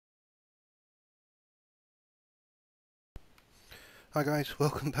Hi guys,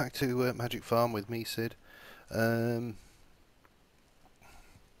 welcome back to Magic Farm with me, Sid. Um,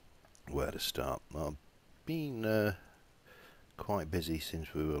 where to start? I've been quite busy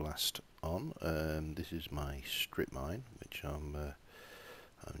since we were last on. This is my strip mine, which I'm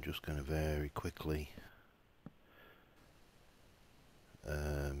just going to very quickly,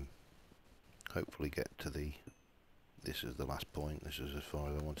 um, hopefully get to the. This is the last point. This is as far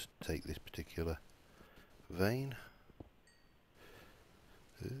as I want to take this particular vein.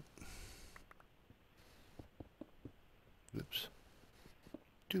 Oops,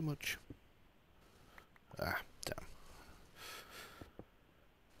 too much. Ah, damn.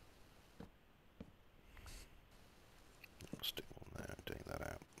 I'll stick one there and take that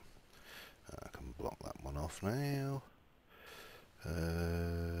out. I can block that one off now.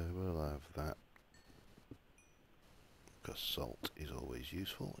 We'll have that, because salt is always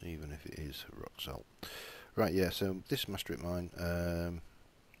useful, even if it is rock salt. Right, yeah, so this is my strip mine.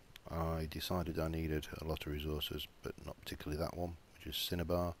 I decided I needed a lot of resources, but not particularly that one, which is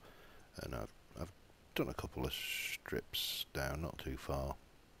Cinnabar, and I've done a couple of strips down, not too far.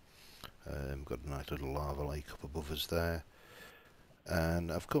 Got a nice little lava lake up above us there,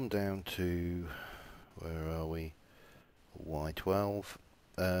 and I've come down to, where are we, Y12.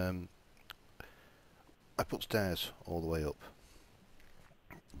 I put stairs all the way up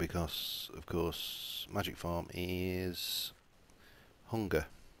because, of course, Magic Farm is hunger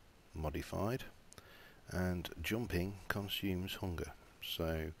modified, and jumping consumes hunger,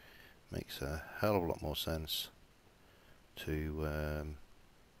 so makes a hell of a lot more sense to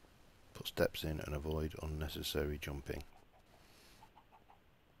put steps in and avoid unnecessary jumping.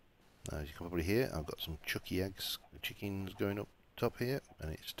 Now, as you can probably hear, I've got some chucky eggs, chickens going up top here,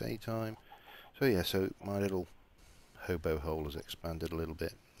 and it's daytime. So yeah, so my little hobo hole has expanded a little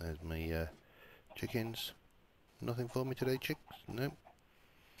bit. There's my chickens. Nothing for me today, chicks? No.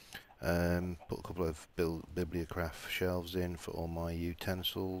 Put a couple of bibliocraft shelves in for all my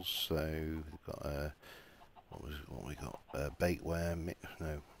utensils. So we've got what we got? Bakeware.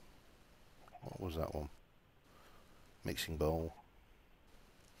 No, what was that one? Mixing bowl,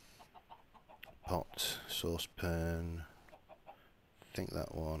 pot, saucepan. I think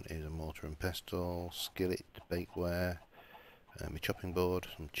that one is a mortar and pestle. Skillet, bakeware. My chopping board,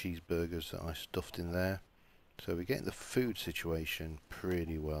 some cheeseburgers that I stuffed in there. So we're getting the food situation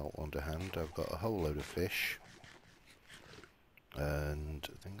pretty well under hand. I've got a whole load of fish, and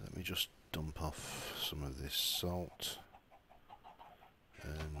I think let me just dump off some of this salt.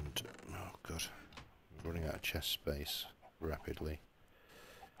 And oh god, we're running out of chest space rapidly.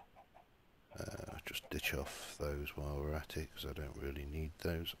 Just ditch off those while we're at it, because I don't really need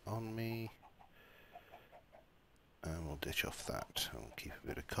those on me. And we'll ditch off that. I'll keep a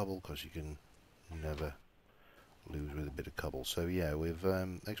bit of cobble, because you can never lose with a bit of cobble. So yeah, we've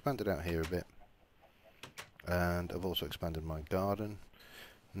expanded out here a bit, and I've also expanded my garden.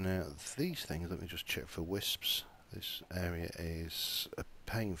 Now these things, let me just check for wisps. This area is a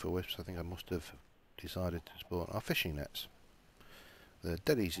pain for wisps. I think I must have decided to spawn our fishing nets. They're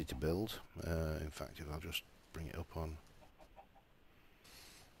dead easy to build. In fact, if I'll just bring it up on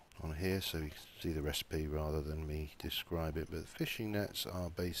here so you can see the recipe rather than me describe it. But fishing nets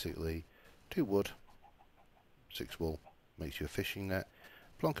are basically 2 wood, 6 wool, makes you a fishing net,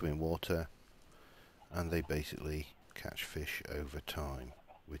 plonk them in water, and they basically catch fish over time,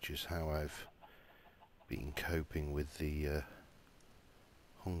 which is how I've been coping with the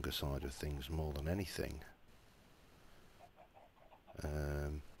hunger side of things more than anything.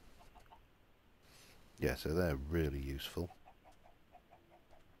 Yeah, so they're really useful.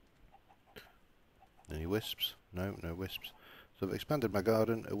 Any wisps? No, no wisps. So I've expanded my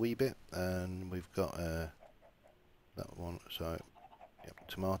garden a wee bit, and we've got that one. So, yep,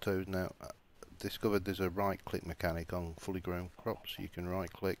 tomatoes now. Discovered there's a right-click mechanic on fully grown crops. You can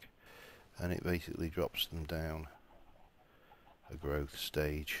right-click, and it basically drops them down a growth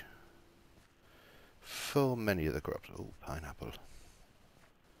stage for many of the crops. Oh, pineapple.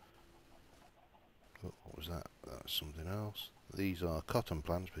 Oh, what was that? That's something else. These are cotton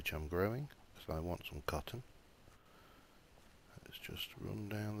plants which I'm growing, because I want some cotton. Let's just run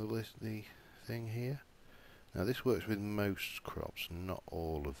down the list, the thing here. Now this works with most crops, not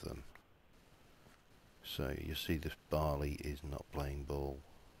all of them. So you see this barley is not playing ball,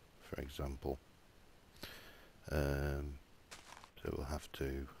 for example. So we'll have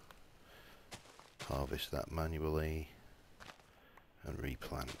to harvest that manually and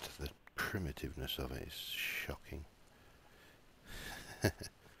replant. The primitiveness of it is shocking. Right.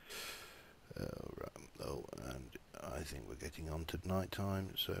 Oh, and I think we're getting on to night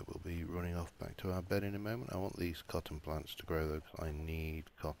time, so we'll be running off back to our bed in a moment. I want these cotton plants to grow though, 'cause I need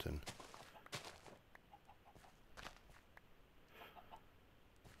cotton.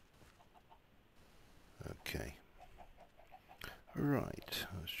 Okay. Right,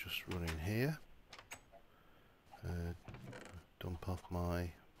 let's just run in here. Dump off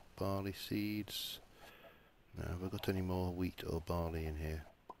my barley seeds. Now, have I got any more wheat or barley in here?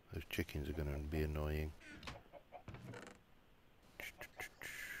 Those chickens are going to be annoying.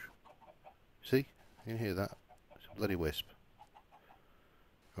 See? You can hear that? It's a bloody wisp.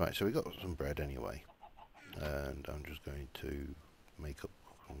 Right, so we got some bread anyway. And I'm just going to make up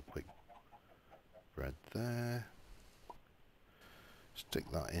some quick bread there.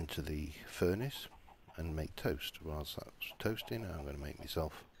 Stick that into the furnace and make toast. Whilst that's toasting, I'm going to make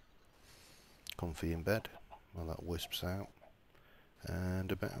myself comfy in bed while that wisps out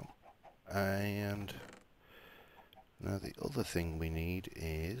and about. And now the other thing we need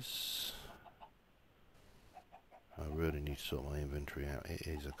is, I really need to sort my inventory out. It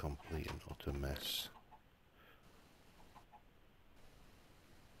is a complete and utter mess.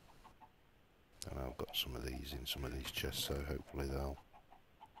 And I've got some of these in some of these chests, so hopefully they'll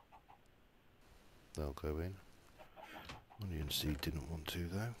go in. Onion seed didn't want to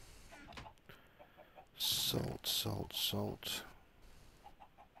though. Salt, salt, salt.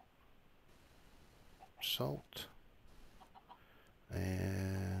 Salt.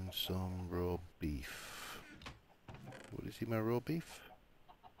 And some raw beef. What is my raw beef?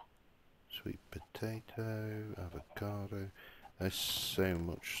 Sweet potato, avocado. There's so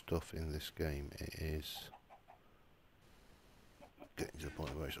much stuff in this game. It is getting to the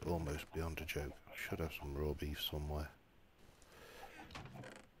point where it's almost beyond a joke. I should have some raw beef somewhere.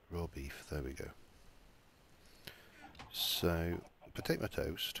 Raw beef, there we go. So, potato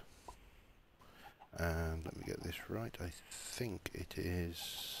toast. And let me get this right. I think it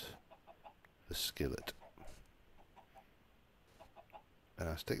is the skillet. And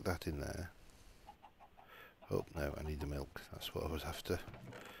I'll stick that in there. Oh, no, I need the milk. That's what I was after.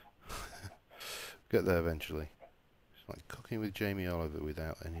 Get there eventually. It's like cooking with Jamie Oliver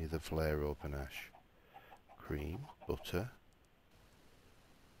without any of the flair or panache. Cream, butter.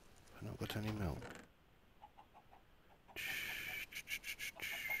 I've not got any milk.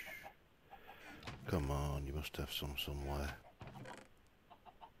 Come on, you must have some somewhere.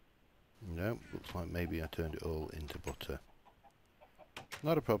 No, looks like maybe I turned it all into butter.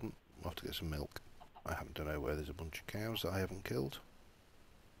 Not a problem, I'll have to get some milk. I happen to know where there's a bunch of cows that I haven't killed.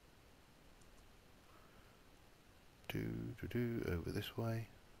 Over this way.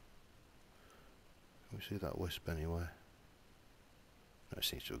 Can we see that wisp anywhere? No, it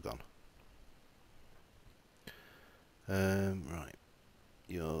seems to have gone. Right.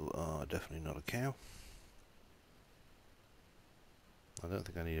 You are definitely not a cow. I don't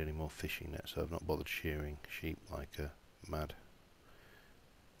think I need any more fishing nets, so I've not bothered shearing sheep like a mad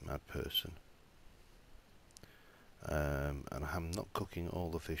person. And I'm not cooking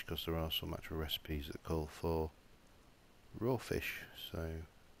all the fish because there are some actual recipes that call for raw fish, so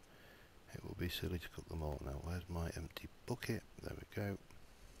it will be silly to cook them all. Now, where's my empty bucket? There we go.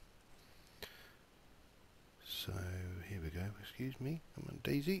 So, here we go. Excuse me. Come on,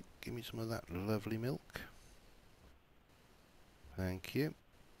 Daisy. Give me some of that lovely milk. Thank you.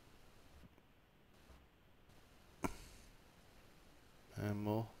 And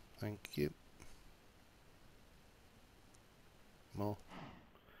more. Thank you. More.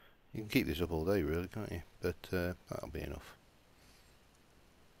 You can keep this up all day, really, can't you? But that'll be enough.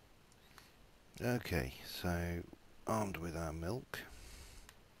 Okay, so armed with our milk,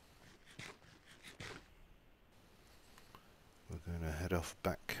 we're going to head off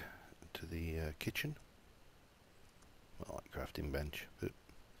back to the kitchen. Well, like crafting bench, but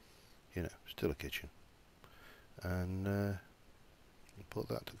you know, still a kitchen. And put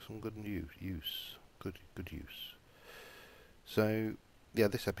that to some good use. Good use. So, yeah,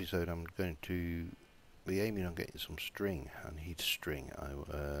 this episode I'm going to be aiming on getting some string. I need string. I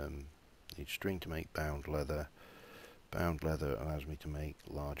need string to make bound leather. Bound leather allows me to make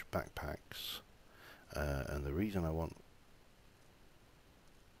large backpacks. And the reason I want...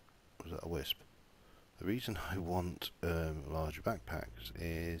 Was that a wisp? The reason I want large backpacks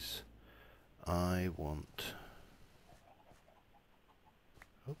is I want...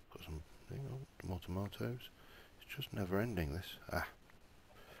 Oh, got some more tomatoes. It's just never ending, this. Ah,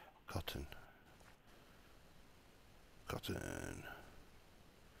 cotton. Cotton.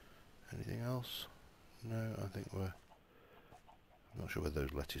 Anything else? No, I think we're... I'm not sure whether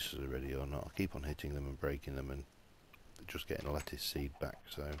those lettuces are ready or not. I keep on hitting them and breaking them and just getting a lettuce seed back,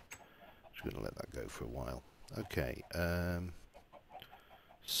 so I'm just going to let that go for a while. Okay,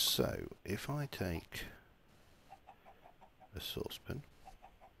 so if I take a saucepan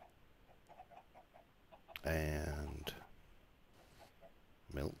and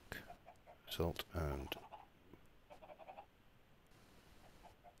milk, salt, and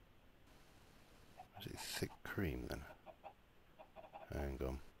is it thick cream then? Hang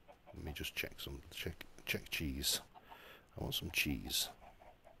on, let me just check cheese. I want some cheese.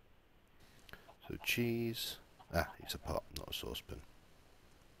 So cheese, it's a pot, not a saucepan.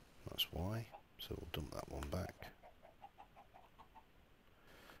 That's why. So we'll dump that one back.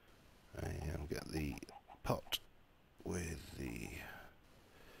 And get the pot with the...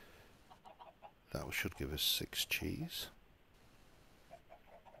 That should give us 6 cheese.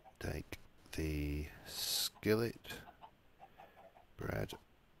 Take the skillet, bread,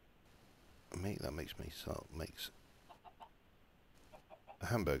 meat, that makes a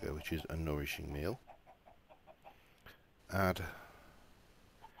hamburger, which is a nourishing meal. Add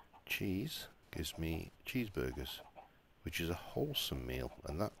cheese, gives me cheeseburgers, which is a wholesome meal,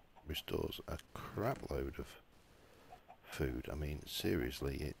 and that restores a crap load of food. I mean,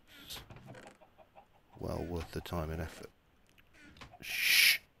 seriously, it's well worth the time and effort.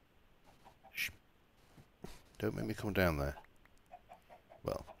 Shh! Shh! Don't make me come down there.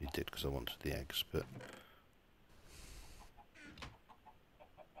 Well, you did because I wanted the eggs, but...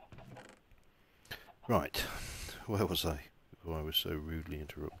 Right, where was I before I was so rudely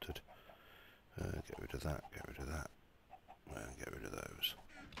interrupted? Get rid of that, and get rid of those.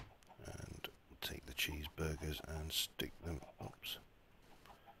 And take the cheeseburgers and stick them,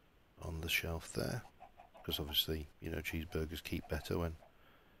 on the shelf there. Because obviously, you know, cheeseburgers keep better when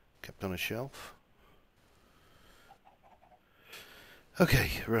kept on a shelf.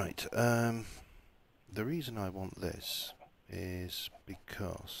 Okay, right. The reason I want this is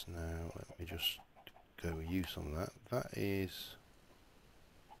because, now let me just go use on that. That is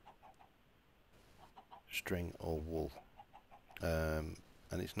string or wool. And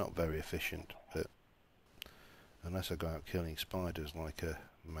it's not very efficient, but unless I go out killing spiders like a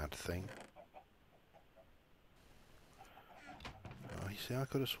mad thing. Oh, you see, I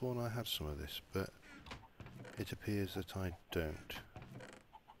could have sworn I had some of this, but it appears that I don't.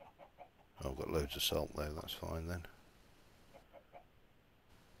 Oh, I've got loads of salt there, that's fine then.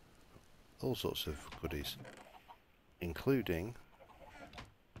 All sorts of goodies, including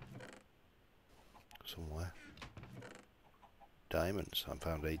somewhere diamonds. I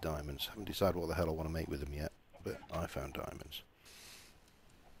found 8 diamonds. Haven't decided what the hell I want to make with them yet, but I found diamonds.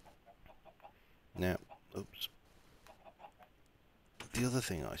 Now, oops. The other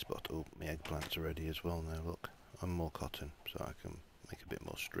thing I spot, oh, my eggplants are ready as well now, look. I'm more cotton, so I can make a bit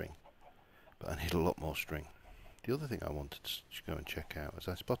more string. But I need a lot more string. The other thing I wanted to go and check out is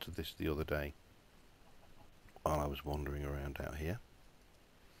I spotted this the other day while I was wandering around out here.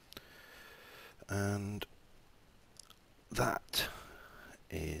 And that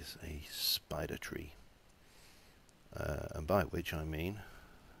is a spider tree. And by which I mean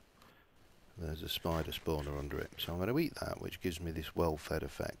there's a spider spawner under it. So I'm going to eat that, which gives me this well-fed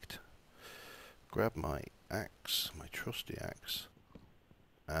effect. Grab my axe, my trusty axe,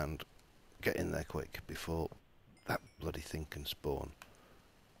 and get in there quick before that bloody thing can spawn.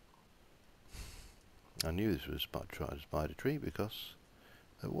 I knew this was a spider tree because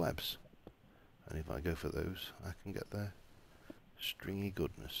they're webs. And if I go for those, I can get their stringy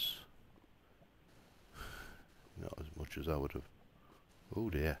goodness. Not as much as I would have. Oh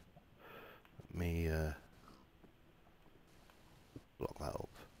dear. Let me block that up.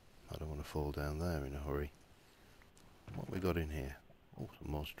 I don't want to fall down there in a hurry. What we got in here? Oh,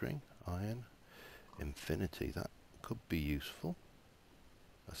 some more string. Iron. Infinity. That could be useful.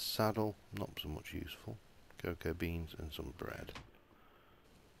 A saddle. Not so much useful. Cocoa beans and some bread.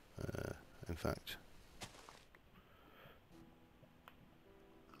 In fact,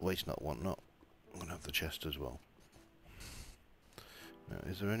 waste not, want not. I'm going to have the chest as well. Now,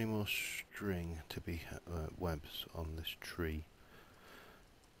 is there any more string to be webs on this tree?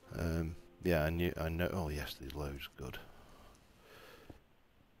 Yeah, I know. Oh yes, there's loads. Good.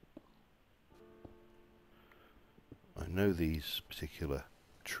 I know these particular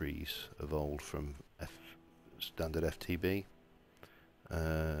trees evolved from standard FTB.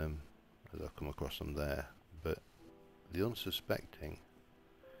 As I've come across them there, but the unsuspecting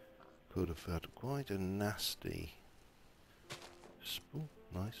could have had quite a nasty,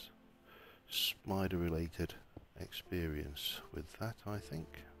 nice, spider-related experience with that, I think.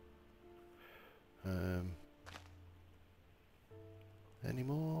 Any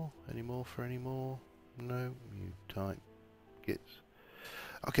more? Any more for any more? No, you type gits.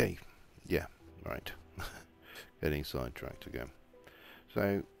 Okay, yeah, right. Getting sidetracked again.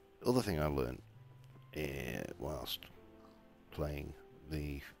 So, other thing I learned whilst playing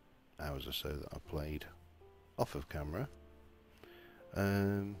the hours or so that I played off of camera.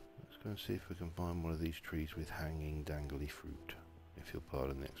 Let's go and see if we can find one of these trees with hanging dangly fruit, if you'll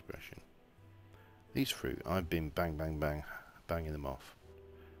pardon the expression. These fruit, I've been banging them off.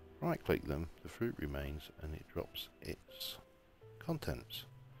 Right click them, the fruit remains, and it drops its contents.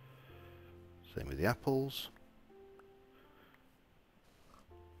 Same with the apples.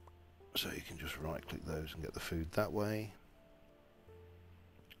 So you can just right click those and get the food that way.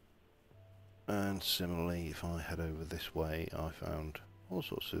 And similarly, if I head over this way, I found all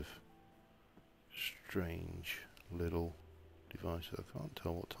sorts of strange little devices. I can't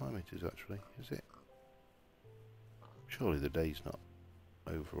tell what time it is actually, is it? Surely the day's not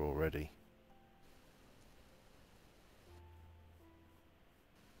over already.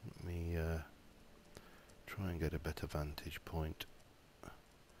 Let me try and get a better vantage point.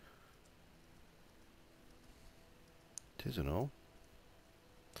 It isn't all.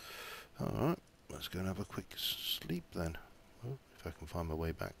 Alright, let's go and have a quick sleep then. Oh, if I can find my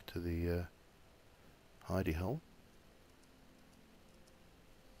way back to the hidey hole.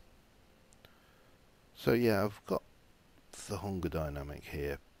 So yeah, I've got the hunger dynamic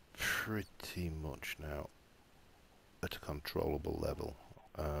here pretty much now at a controllable level.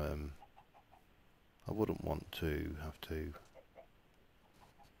 I wouldn't want to have to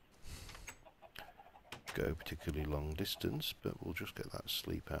go particularly long distance, but we'll just get that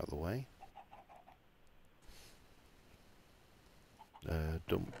sleep out of the way.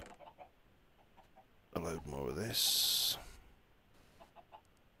 Dump a load more of this.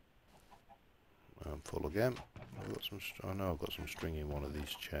 I'm full again. I've got some. I know I've got some string in one of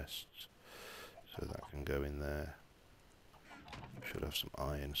these chests, so that can go in there. Should have some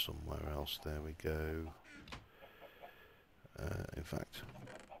iron somewhere else. There we go. In fact,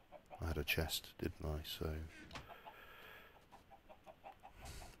 I had a chest, didn't I? So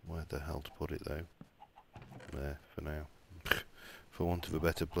where the hell to put it though? There for now. For want of a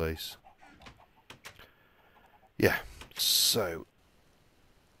better place. Yeah, so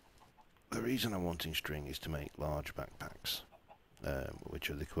the reason I'm wanting string is to make large backpacks, which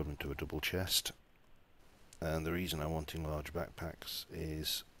are the equivalent to a double chest. And the reason I'm wanting large backpacks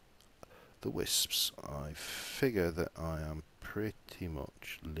is the wisps. I figure that I am pretty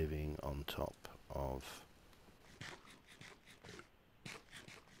much living on top of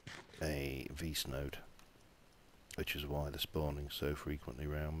a Vs node, which is why they're spawning so frequently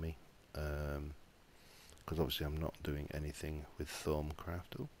around me. Because obviously I'm not doing anything with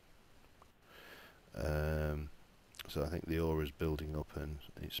Thorncraft. So I think the ore is building up and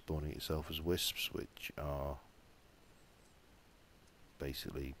it's spawning itself as wisps, which are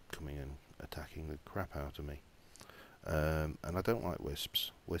basically coming and attacking the crap out of me. And I don't like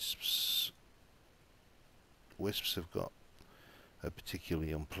wisps. Wisps have got a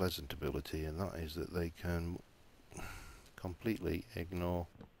particularly unpleasant ability, and that is that they can completely ignore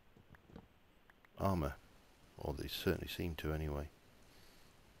armour, or they certainly seem to anyway.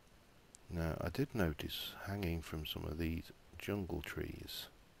 Now I did notice hanging from some of these jungle trees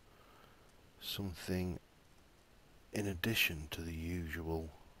something in addition to the usual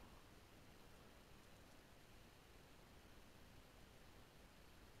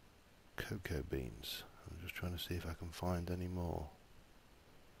cocoa beans. I'm just trying to see if I can find any more,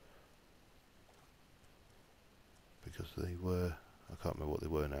 because they were, I can't remember what they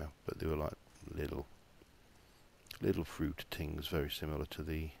were now, but they were like little fruit things, very similar to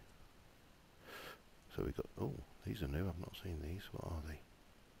the. So we got, oh, these are new, I've not seen these. What are they?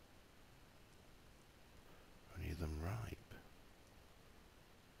 Are any of them ripe?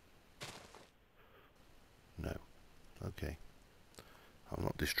 No. Okay. I'll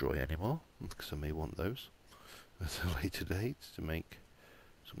not destroy anymore, because I may want those at a later date to make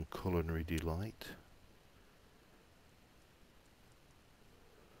some culinary delight.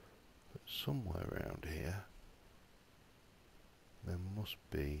 But somewhere around here there must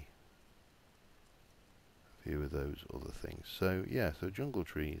be a few of those other things. So yeah, so jungle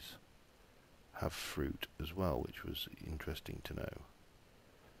trees have fruit as well, which was interesting to know.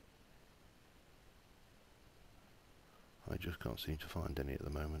 I just can't seem to find any at the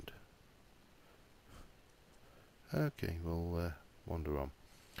moment. Okay, we'll wander on.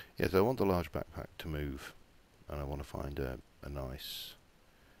 Yes, I want the large backpack to move, and I want to find a nice,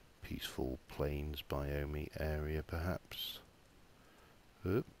 peaceful plains biome area, perhaps.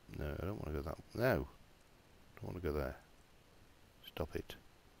 Oop, no, I don't want to go that. No, I don't want to go there. Stop it.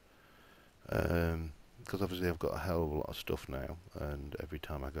 Because obviously I've got a hell of a lot of stuff now, and every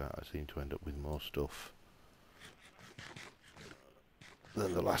time I go out, I seem to end up with more stuff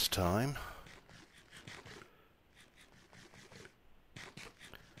than the last time.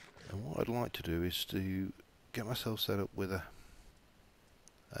 And what I'd like to do is to get myself set up with a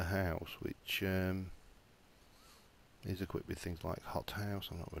house which is equipped with things like hothouse.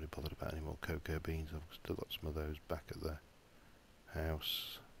 I'm not really bothered about any more cocoa beans. I've still got some of those back at the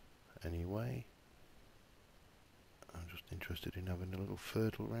house anyway. I'm just interested in having a little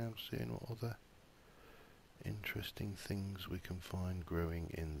fertile round, seeing what other interesting things we can find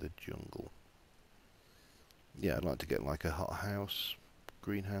growing in the jungle. Yeah, I'd like to get like a hothouse,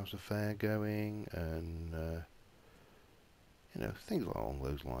 greenhouse affair going, and you know, things along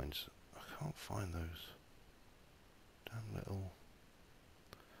those lines. I can't find those damn little,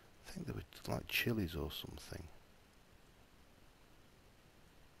 I think they were like chilies or something.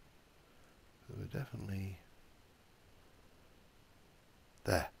 They were definitely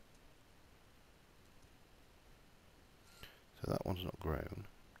there. So that one's not grown.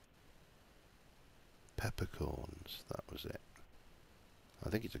 Peppercorns, that was it. I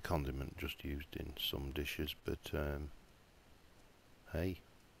think it's a condiment just used in some dishes, but hey,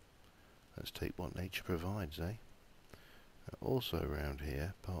 let's take what nature provides, eh? Also around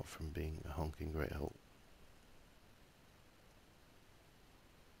here, apart from being a honking great hole,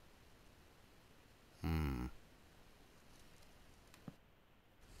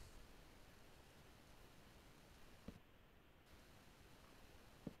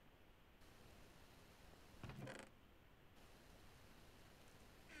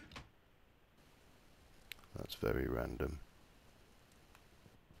 that's very random.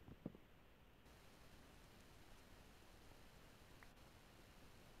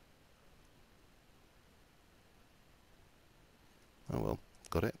 Oh well,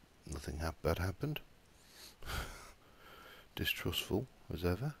 got it. Nothing bad happened. Distrustful as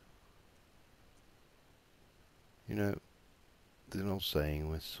ever. You know, there's an old saying,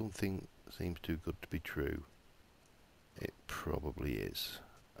 when something seems too good to be true, it probably is.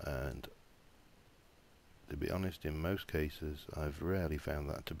 And to be honest, in most cases, I've rarely found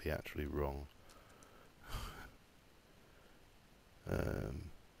that to be actually wrong.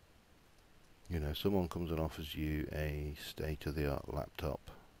 You know, someone comes and offers you a state-of-the-art laptop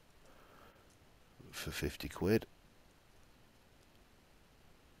for 50 quid.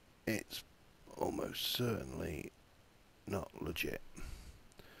 It's almost certainly not legit.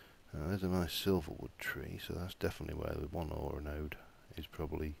 There's a nice silverwood tree, so that's definitely where the one ore node is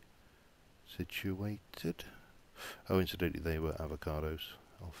probably situated. Oh, incidentally, they were avocados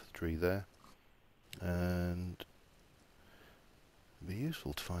off the tree there. And it'd be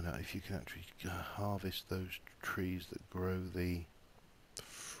useful to find out if you can actually harvest those trees that grow the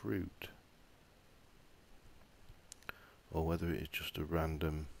fruit, or whether it is just a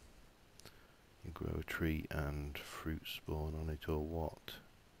random, you grow a tree and fruit spawn on it, or what.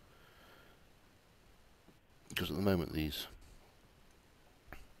 Because at the moment these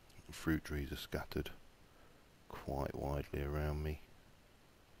fruit trees are scattered quite widely around me,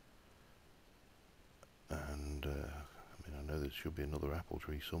 and I mean, I know there should be another apple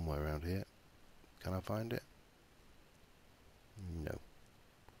tree somewhere around here. Can I find it? No.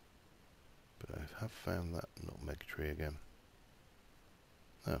 But I have found that nutmeg tree again.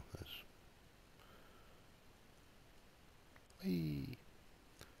 Oh, there's... Whee!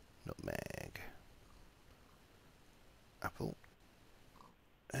 Nutmeg. Apple.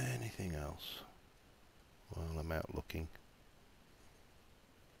 Anything else? While I'm out looking.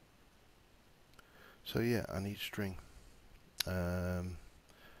 So yeah, I need string.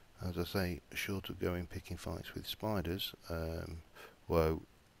 As I say, short of going picking fights with spiders. Whoa,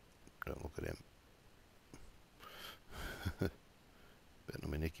 don't look at him. Better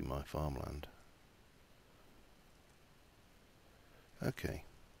not be nicking my farmland. Okay.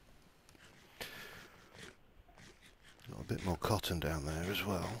 Got a bit more cotton down there as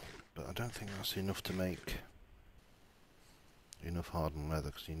well, but I don't think that's enough to make enough hardened leather,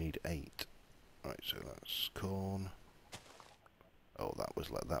 because you need 8. Right, so that's corn. Oh, that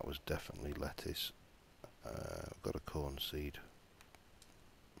was definitely lettuce. I've got a corn seed.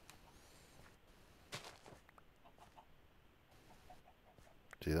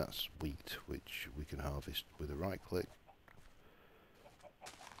 See, that's wheat, which we can harvest with a right click.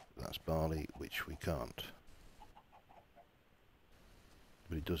 That's barley, which we can't.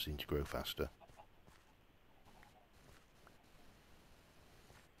 But it does seem to grow faster.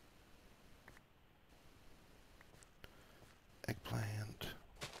 Eggplant.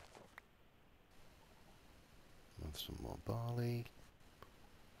 And some more barley.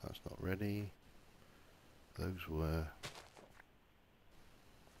 That's not ready. Those were...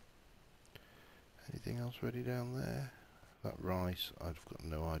 Anything else ready down there? That rice, I've got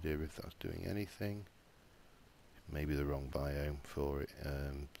no idea if that's doing anything. Maybe the wrong biome for it.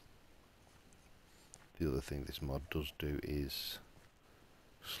 The other thing this mod does do is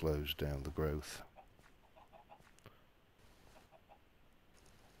slows down the growth.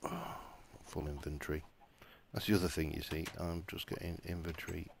 Full inventory. That's the other thing, you see. I'm just getting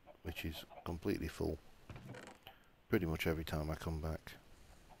inventory which is completely full pretty much every time I come back.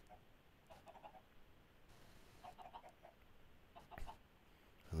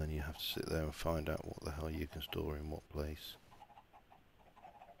 And then you have to sit there and find out what the hell you can store in what place.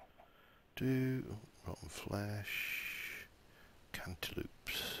 Rotten flesh,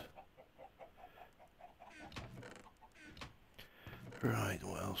 cantaloupes. Right,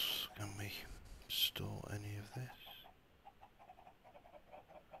 what else can we store any of this?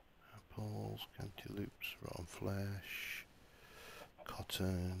 Apples, cantaloupes, rotten flesh,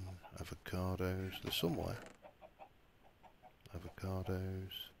 cotton, avocados. They're somewhere.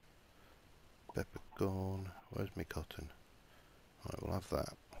 Avocados, peppercorn. Where's my cotton? Right, we'll have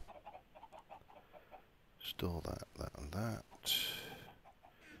that. Store that, that and that.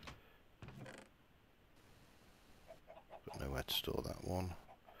 Got nowhere to store that one.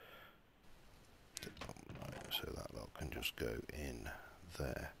 Right, so that lot can just go in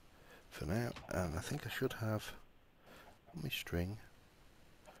there for now. And I think I should have my string.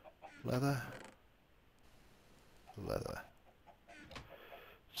 Leather. Leather.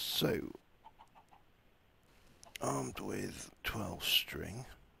 So, armed with 12 string.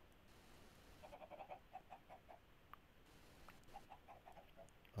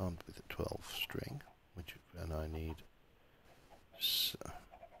 Armed with a 12 string, and I need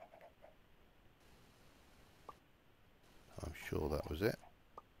I'm sure that was it.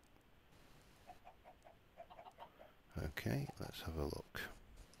 Okay, let's have a look.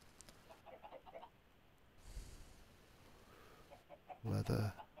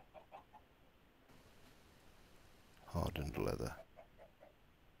 Leather. Hardened leather.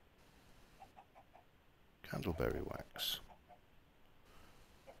 Candleberry wax.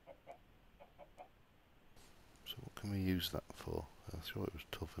 So what can we use that for? I thought it was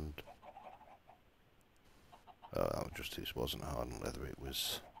toughened. Oh, that was just, it wasn't hardened leather, it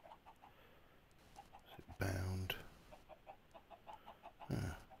was bound. Yeah.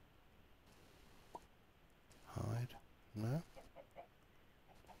 Hide? No?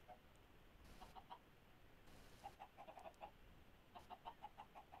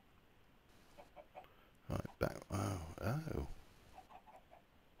 Right, back. Oh.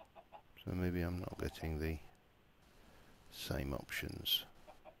 So maybe I'm not getting the same options.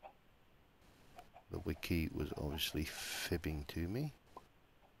 The wiki was obviously fibbing to me.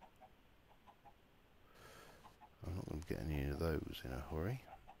 I'm not going to get any of those in a hurry.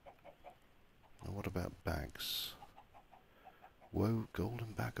 Now what about bags? Whoa,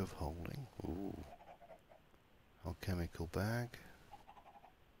 golden bag of holding. Ooh. Alchemical bag.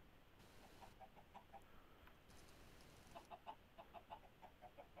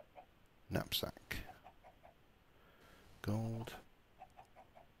 Knapsack. Gold.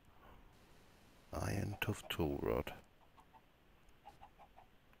 Iron tough tool rod.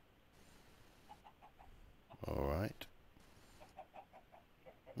 Alright.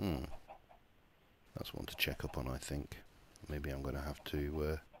 That's one to check up on, I think. Maybe I'm going to have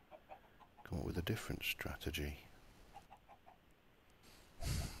to come up with a different strategy.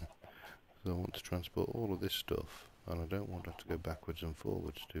 So I want to transport all of this stuff, and I don't want to have to go backwards and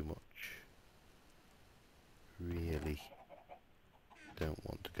forwards too much. Really don't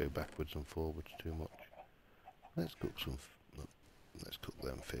want to go backwards and forwards too much. Let's cook let's cook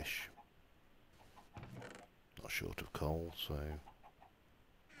them fish. Not short of coal, so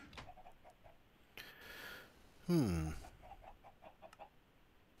so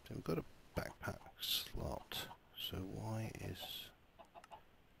we've got a backpack slot. So why is...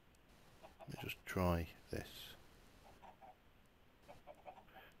 Let me just try this.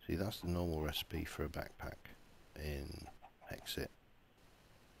 See, that's the normal recipe for a backpack in Exit.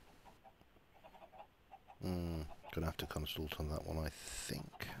 Gonna have to consult on that one, I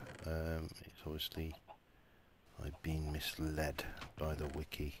think. It's obviously... I've been misled by the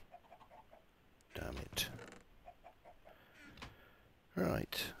wiki. Damn it.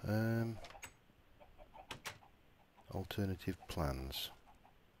 Right, alternative plans.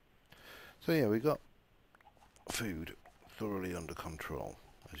 So yeah, we got food thoroughly under control,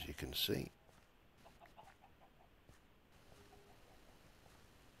 as you can see.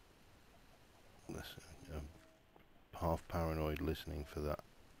 Listen, I'm half paranoid listening for that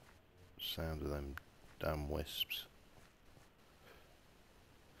sound of them damn wisps.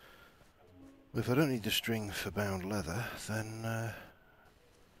 If I don't need the string for bound leather, then I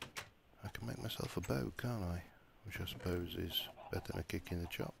can make myself a bow, can't I? Which I suppose is better than a kick in the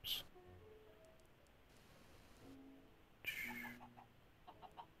chops.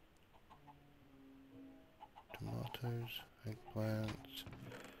 Tomatoes, eggplants.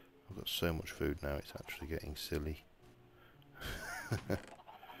 I've got so much food now, it's actually getting silly.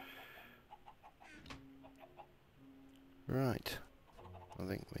 Right. I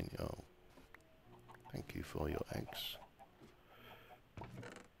think we... Oh. Thank you for your eggs.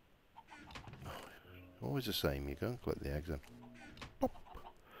 Oh, always the same, you go and collect the eggs and pop.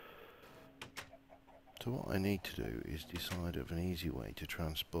 So what I need to do is decide of an easy way to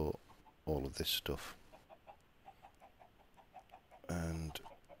transport all of this stuff. And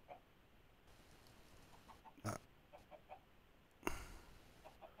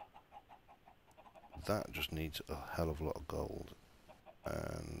that just needs a hell of a lot of gold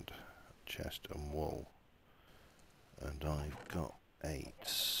and chest and wool. And I've got 8,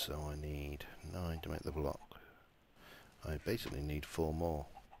 so I need 9 to make the block. I basically need 4 more.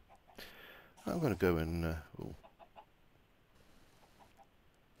 I'm going to go and... ooh.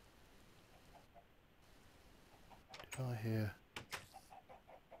 Did I hear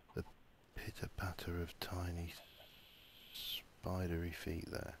the pitter-patter of tiny spidery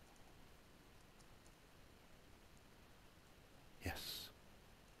feet there? Yes.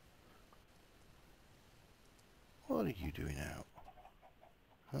 What are you doing out?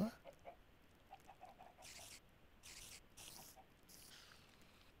 Huh?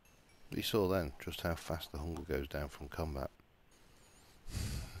 We saw then just how fast the hunger goes down from combat.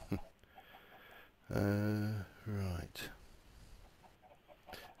 Right.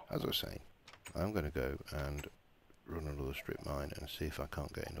 As I was saying, I'm going to go and run another strip mine and see if I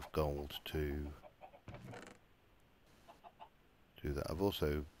can't get enough gold to do that. I've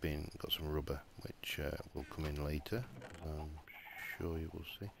also got some rubber which will come in later, as I'm sure you will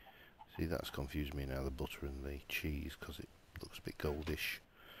see. See, that's confused me now, the butter and the cheese, because it looks a bit goldish.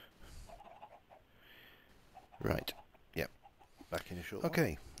 Right, yep, back in a short while.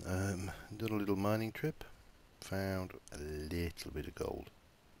 Okay, did a little mining trip, found a little bit of gold.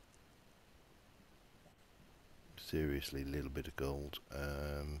 Seriously, a little bit of gold.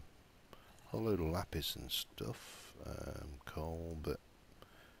 A whole load of lapis and stuff, coal, but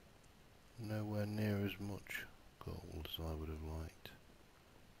nowhere near as much gold as I would have liked.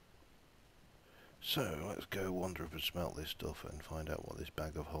 So let's go wander up and smelt this stuff and find out what this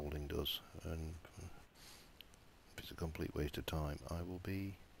bag of holding does. And if it's a complete waste of time, I will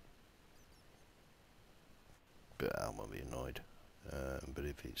be... but I won't be annoyed. But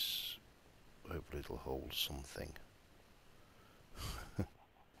if it's... hopefully it'll hold something.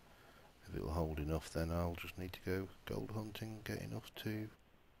 If it'll hold enough, then I'll just need to go gold hunting, get enough to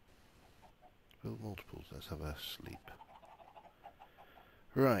build multiples. Let's have a sleep.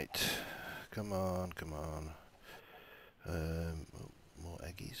 Right, come on, come on. More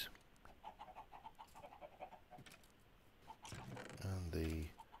eggies. And the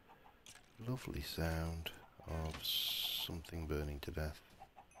lovely sound of something burning to death.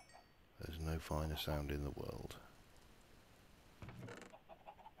 There's no finer sound in the world.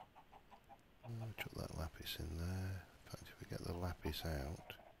 Chuck that lapis in there. In fact, if we get the lapis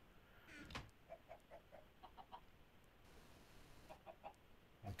out,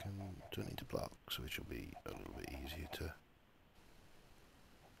 we can turn it into blocks, which will be a little bit easier to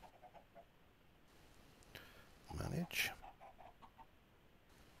manage.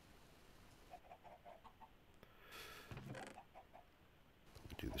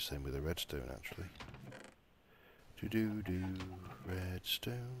 We do the same with the redstone, actually. Do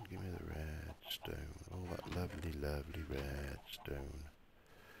redstone, give me the redstone. All that lovely, lovely redstone.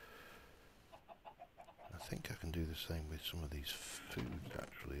 I think I can do the same with some of these foods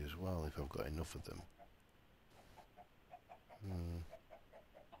actually as well, if I've got enough of them.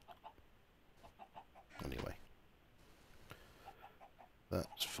 Anyway,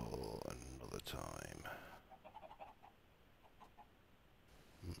 that's for another time.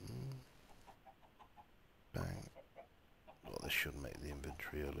 Bang. Well, this should make the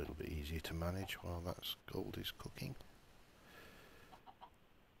inventory a little bit easier to manage while that gold is cooking.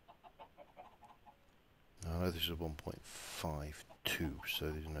 I know this is 1.52, so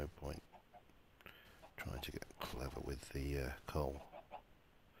there's no point trying to get clever with the coal.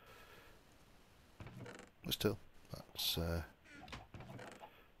 But still, that's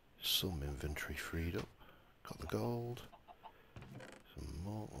some inventory freed up. Got the gold. Some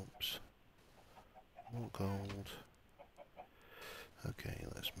more, oops. More gold. Okay,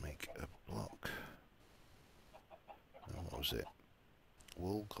 let's make a block. And what was it?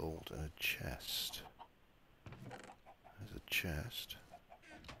 Wool, gold, and a chest. There's a chest.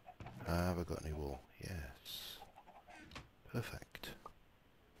 Have I got any wool? Yes. Perfect.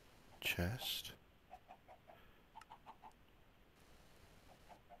 Chest.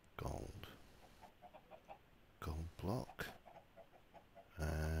 Gold. Gold block.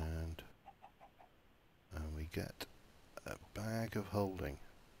 And we get a bag of holding.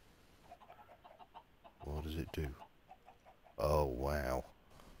 What does it do? Oh wow.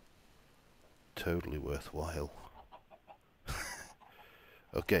 Totally worthwhile.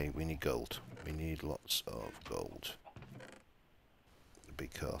 Okay, we need gold. We need lots of gold.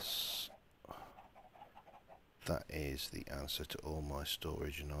 Because that is the answer to all my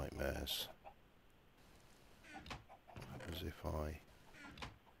storage nightmares. As if I...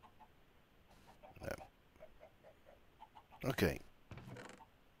 No. Okay.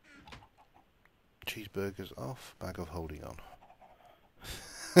 Cheeseburgers off, bag of holding on.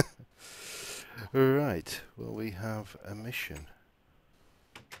 Right, well we have a mission.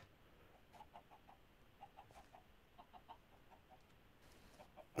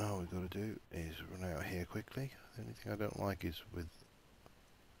 All we've got to do is run out here quickly. The only thing I don't like is with...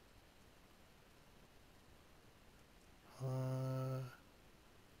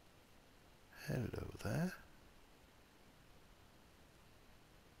 hello there.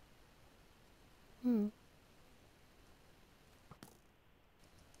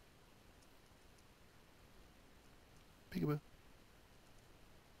 Peekaboo.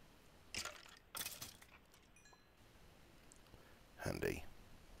 Handy.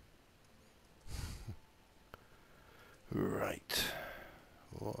 Right.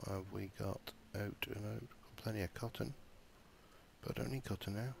 What have we got out and out? Got plenty of cotton. But I don't need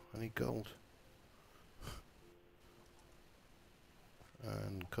cotton now. I need gold.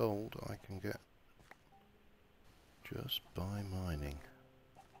 And gold I can get just by mining.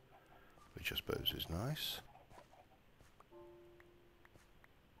 Which I suppose is nice.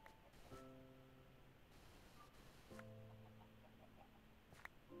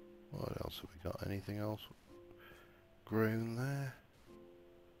 What else have we got? Anything else grown there?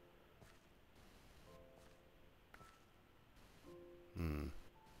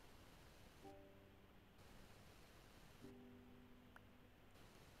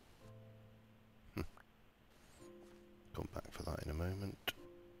 Come back for that in a moment.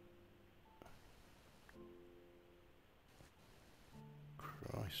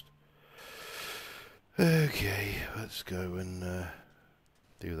 Christ. Okay, let's go and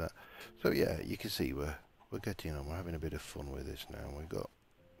do that. So yeah, you can see we're getting on. We're having a bit of fun with this now. We got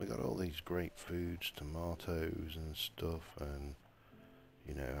all these great foods, tomatoes and stuff, and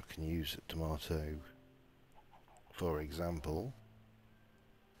you know I can use a tomato, for example,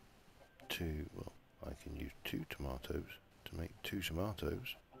 to I can use 2 tomatoes to make 2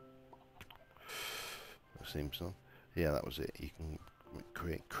 tomatoes. That seems so. Yeah, that was it. You can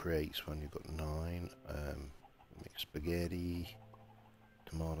create crates when you've got 9. Make spaghetti,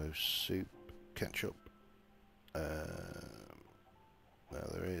 tomato soup, ketchup. Now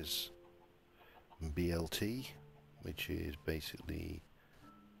there is BLT, which is basically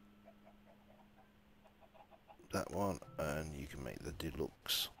that one, and you can make the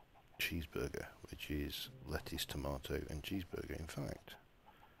deluxe cheeseburger, which is lettuce, tomato and cheeseburger. In fact,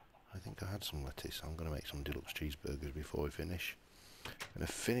 I think I had some lettuce. I'm going to make some deluxe cheeseburgers before we finish. I'm going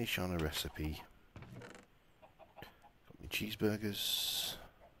to finish on a recipe. Got my cheeseburgers.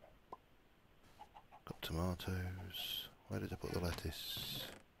 Got tomatoes. Where did I put the lettuce?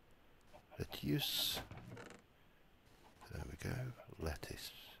 Lettuce. There we go.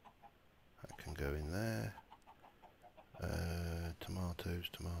 Lettuce. That can go in there. Tomatoes.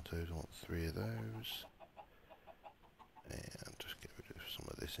 I want 3 of those. And just get rid of some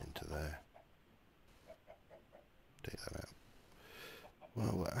of this into there. Take that out.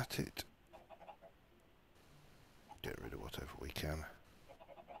 While we're at it, get rid of whatever we can.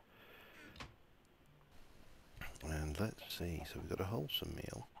 And let's see, so we've got a wholesome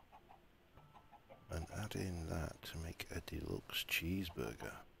meal. And add in that to make a deluxe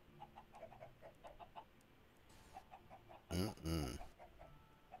cheeseburger.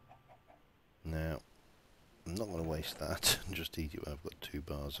 Now, I'm not going to waste that and just eat it when I've got 2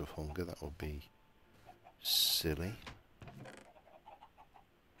 bars of hunger. That would be silly.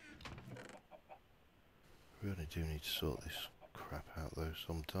 Really do need to sort this crap out though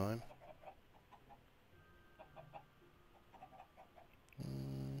sometime.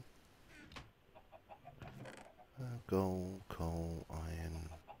 Gold, coal, iron.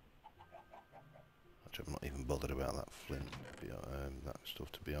 Actually, I'm not even bothered about that flint, that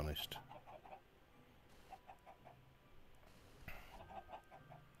stuff, to be honest.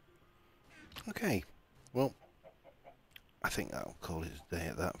 Okay, well, I think I'll call it a day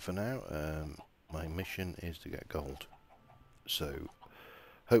at that for now. My mission is to get gold. So,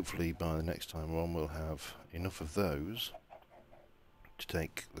 hopefully by the next time on we'll have enough of those to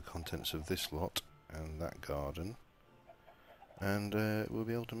take the contents of this lot and that garden, and we'll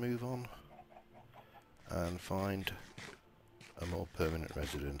be able to move on and find a more permanent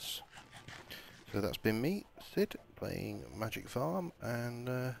residence. So that's been me, Sid, playing Magic Farm,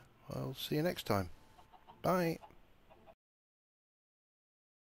 and I'll see you next time. Bye!